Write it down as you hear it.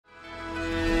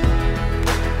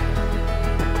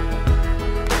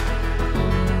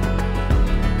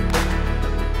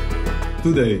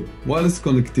Today, wireless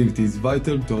connectivity is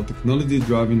vital to our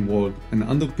technology-driven world and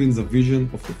underpins our vision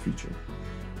of the future.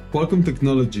 Qualcomm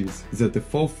Technologies is at the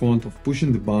forefront of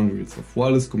pushing the boundaries of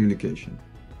wireless communication.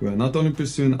 We are not only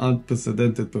pursuing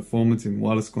unprecedented performance in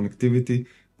wireless connectivity,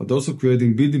 but also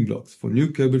creating building blocks for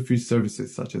new cable-free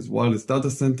services such as wireless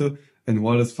data center and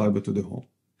wireless fiber to the home.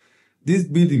 These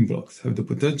building blocks have the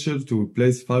potential to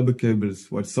replace fiber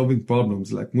cables while solving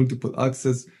problems like multiple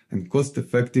access and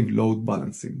cost-effective load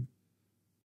balancing.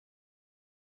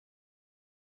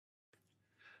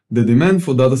 The demand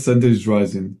for data center is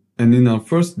rising, and in our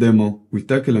first demo, we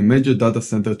tackle a major data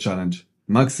center challenge,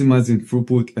 maximizing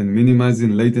throughput and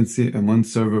minimizing latency among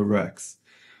server racks,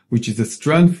 which is a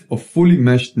strength of fully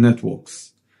meshed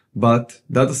networks. But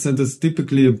data centers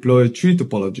typically employ a tree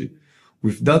topology,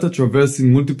 with data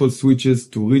traversing multiple switches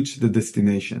to reach the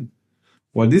destination.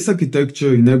 While this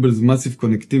architecture enables massive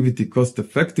connectivity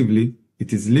cost-effectively,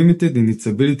 it is limited in its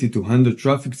ability to handle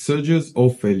traffic surges or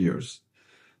failures.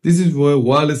 This is where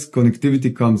wireless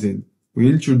connectivity comes in. We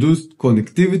introduced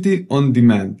connectivity on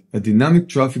demand, a dynamic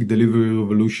traffic delivery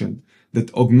revolution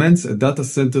that augments a data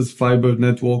center's fiber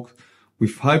network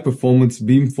with high-performance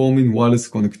beamforming wireless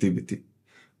connectivity.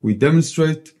 We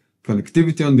demonstrate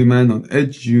connectivity on demand on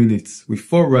edge units with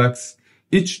 4 racks,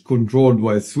 each controlled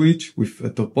by a switch with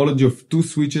a topology of 2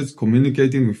 switches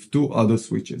communicating with 2 other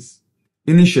switches.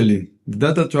 Initially, the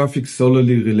data traffic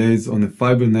solely relays on a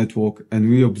fiber network, and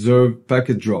we observe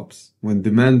packet drops when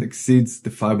demand exceeds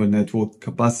the fiber network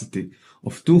capacity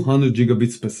of 200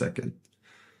 gigabits per second.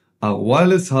 Our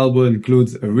wireless hardware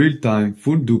includes a real-time,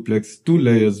 full duplex, 2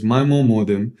 layers MIMO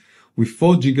modem with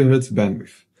 4 GHz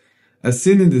bandwidth, as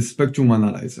seen in the spectrum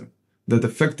analyzer, that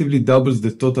effectively doubles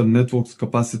the total network's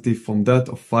capacity from that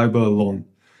of fiber alone,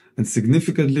 and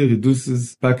significantly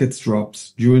reduces packet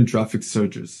drops during traffic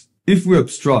surges. If we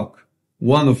obstruct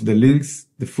one of the links,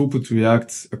 the throughput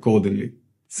reacts accordingly.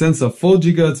 Since our 4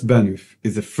 GHz bandwidth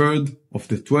is a third of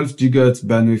the 12 GHz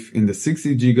bandwidth in the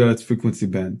 60 GHz frequency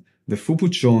band, the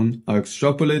throughput shown are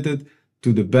extrapolated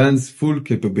to the band's full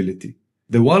capability.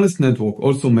 The wireless network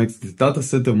also makes the data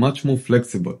center much more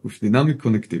flexible with dynamic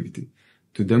connectivity.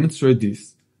 To demonstrate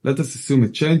this, let us assume a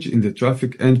change in the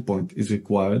traffic endpoint is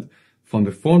required from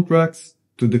the front racks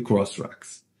to the cross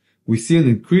racks. We see an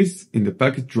increase in the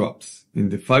packet drops in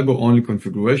the fiber-only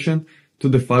configuration to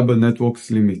the fiber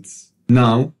network's limits.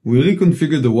 Now, we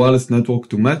reconfigure the wireless network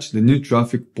to match the new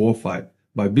traffic profile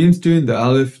by beam steering the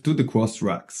RF to the cross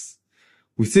racks.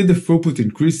 We see the throughput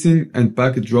increasing and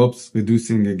packet drops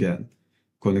reducing again.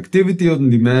 Connectivity on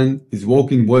demand is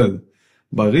working well.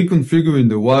 By reconfiguring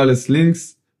the wireless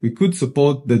links, we could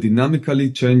support the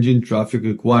dynamically changing traffic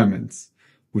requirements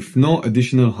with no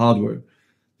additional hardware.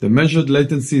 The measured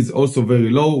latency is also very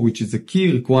low, which is a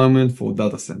key requirement for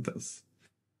data centers.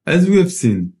 As we have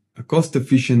seen, a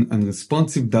cost-efficient and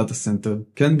responsive data center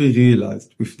can be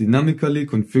realized with dynamically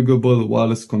configurable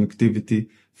wireless connectivity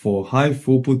for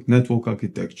high-throughput network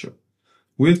architecture.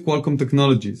 We at Qualcomm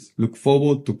Technologies look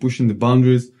forward to pushing the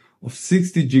boundaries of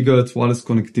 60 GHz wireless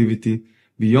connectivity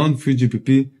beyond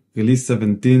 3GPP Release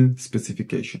 17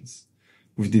 specifications.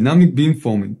 With dynamic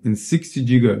beamforming in 60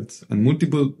 GHz and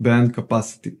multiple band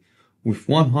capacity with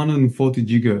 140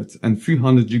 GHz and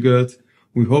 300 GHz,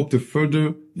 we hope to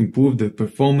further improve the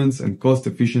performance and cost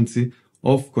efficiency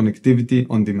of connectivity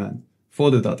on demand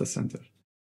for the data center.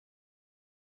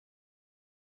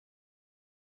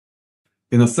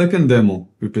 In our second demo,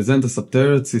 we present a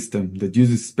sub-Terahertz system that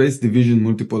uses space division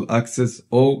multiple access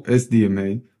or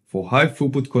SDMA for high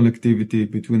throughput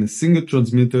connectivity between a single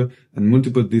transmitter and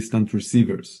multiple distant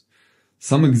receivers.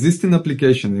 Some existing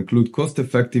applications include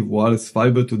cost-effective wireless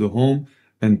fiber to the home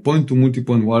and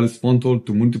point-to-multipoint wireless fronthaul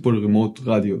to multiple remote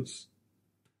radios.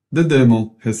 The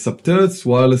demo has sub-Terahertz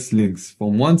wireless links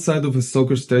from one side of a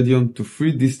soccer stadium to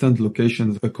 3 distant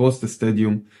locations across the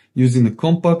stadium using a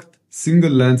compact,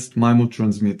 single-length MIMO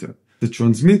transmitter. The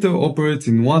transmitter operates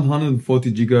in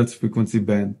 140 GHz frequency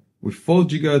band with 4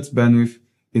 GHz bandwidth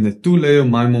in a 2-layer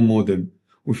MIMO modem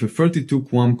with a 32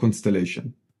 QAM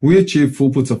constellation. We achieve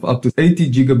throughputs of up to 80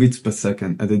 gigabits per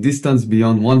second at a distance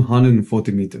beyond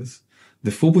 140 meters.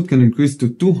 The throughput can increase to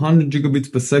 200 gigabits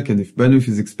per second if bandwidth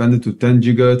is expanded to 10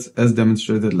 GHz as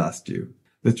demonstrated last year.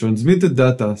 The transmitted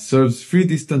data serves 3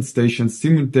 distant stations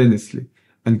simultaneously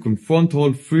and can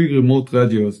fronthaul 3 remote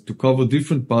radios to cover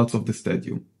different parts of the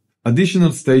stadium.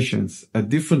 Additional stations at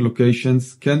different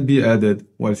locations can be added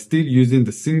while still using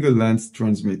the single-length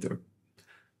transmitter.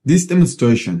 This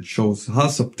demonstration shows how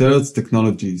sub-Terahertz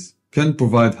technologies can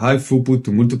provide high throughput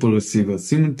to multiple receivers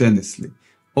simultaneously,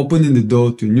 opening the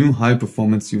door to new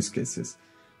high-performance use cases.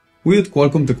 We at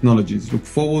Qualcomm Technologies look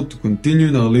forward to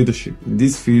continuing our leadership in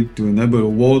this field to enable a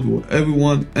world where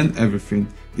everyone and everything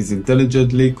is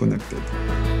intelligently connected.